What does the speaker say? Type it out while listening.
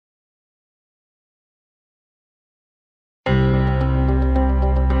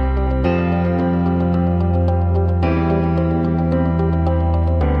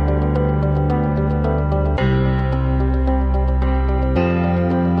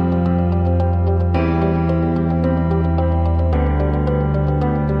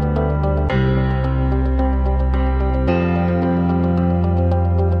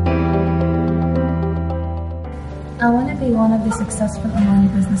successful among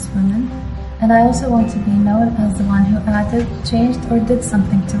businesswomen, and I also want to be known as the one who added, changed, or did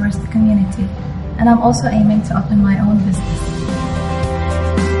something towards the community. And I'm also aiming to open my own business.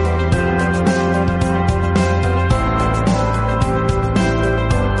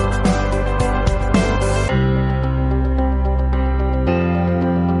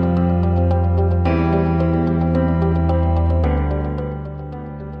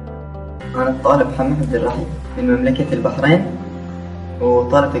 أنا الطالب محمد عبد الرحيم من مملكة البحرين،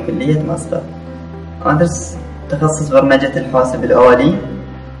 وطالب في كلية مسقط. أدرس تخصص برمجة الحاسب الآلي،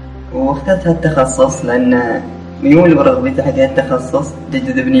 واخترت هالتخصص لأن ميولي ورغبتي حق هالتخصص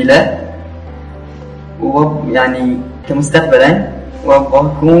تجذبني له، ويعني كمستقبلا وأبغى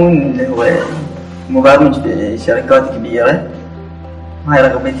أكون اللي هو مبرمج في شركات كبيرة، هاي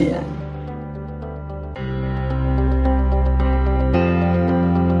رغبتي يعني.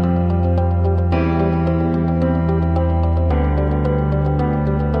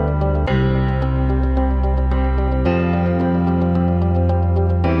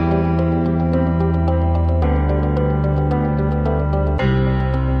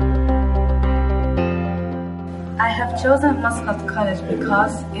 I have chosen Muscat College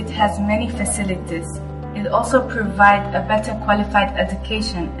because it has many facilities. It also provides a better qualified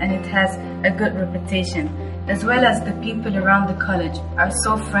education, and it has a good reputation, as well as the people around the college are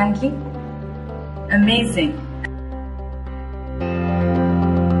so friendly, amazing.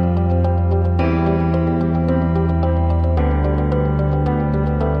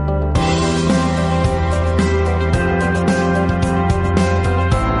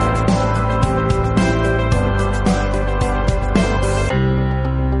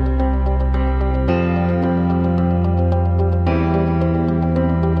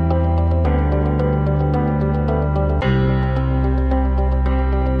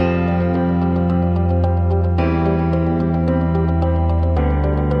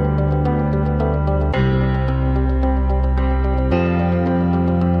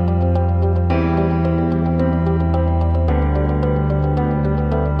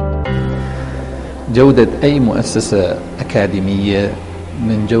 جودة أي مؤسسة أكاديمية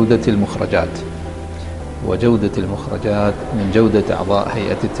من جودة المخرجات، وجودة المخرجات من جودة أعضاء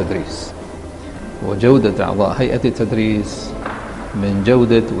هيئة التدريس، وجودة أعضاء هيئة التدريس من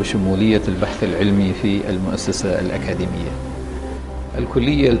جودة وشمولية البحث العلمي في المؤسسة الأكاديمية.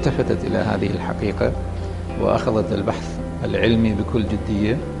 الكلية التفتت إلى هذه الحقيقة وأخذت البحث العلمي بكل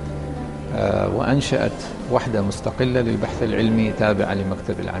جدية، وأنشأت وحدة مستقلة للبحث العلمي تابعة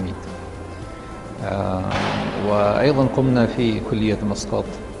لمكتب العميد. وأيضا قمنا في كلية مسقط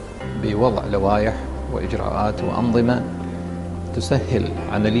بوضع لوائح وإجراءات وأنظمة تسهل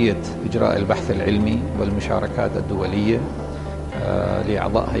عملية إجراء البحث العلمي والمشاركات الدولية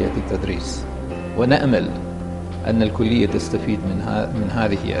لأعضاء هيئة التدريس، ونأمل أن الكلية تستفيد من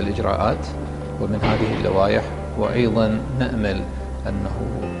هذه الإجراءات ومن هذه اللوائح، وأيضا نأمل أنه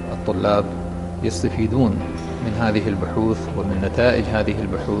الطلاب يستفيدون من هذه البحوث ومن نتائج هذه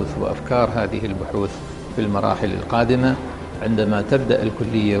البحوث وأفكار هذه البحوث في المراحل القادمة، عندما تبدأ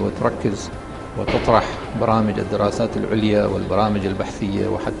الكلية وتركز وتطرح برامج الدراسات العليا والبرامج البحثية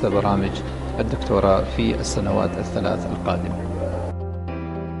وحتى برامج الدكتوراه في السنوات الثلاث القادمة.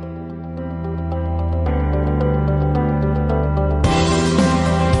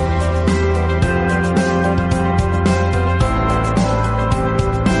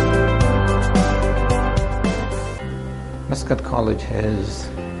 Muscat College has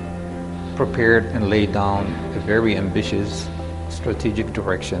prepared and laid down a very ambitious strategic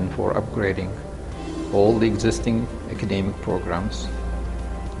direction for upgrading all the existing academic programs,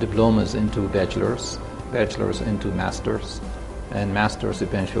 diplomas into bachelors, bachelors into masters, and masters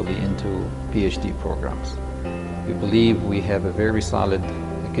eventually into PhD programs. We believe we have a very solid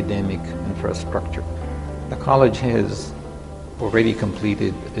academic infrastructure. The college has already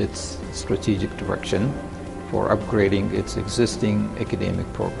completed its strategic direction for upgrading its existing academic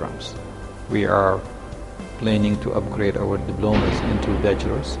programs. We are planning to upgrade our diplomas into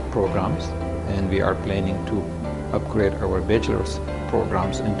bachelor's programs, and we are planning to upgrade our bachelor's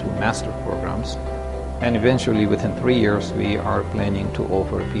programs into master programs. And eventually, within 3 years, we are planning to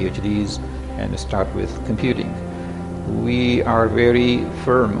offer PhDs and start with computing. We are very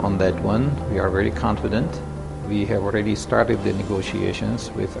firm on that one. We are very confident. We have already started the negotiations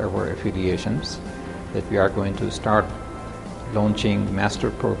with our affiliations that we are going to start launching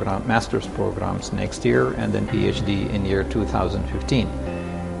master's programs next year and then PhD in year 2015.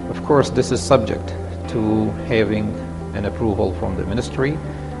 Of course, this is subject to having an approval from the ministry,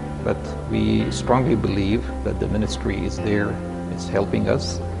 but we strongly believe that the ministry is there, it's helping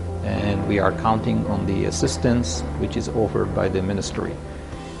us, and we are counting on the assistance which is offered by the ministry.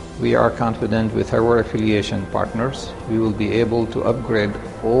 We are confident with our affiliation partners, we will be able to upgrade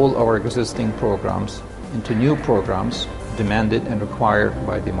all our existing programs into new programs demanded and required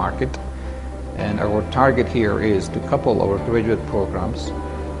by the market. And our target here is to couple our graduate programs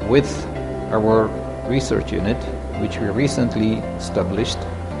with our research unit, which we recently established,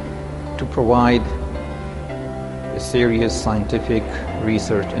 to provide a serious scientific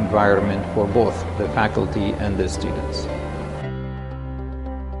research environment for both the faculty and the students.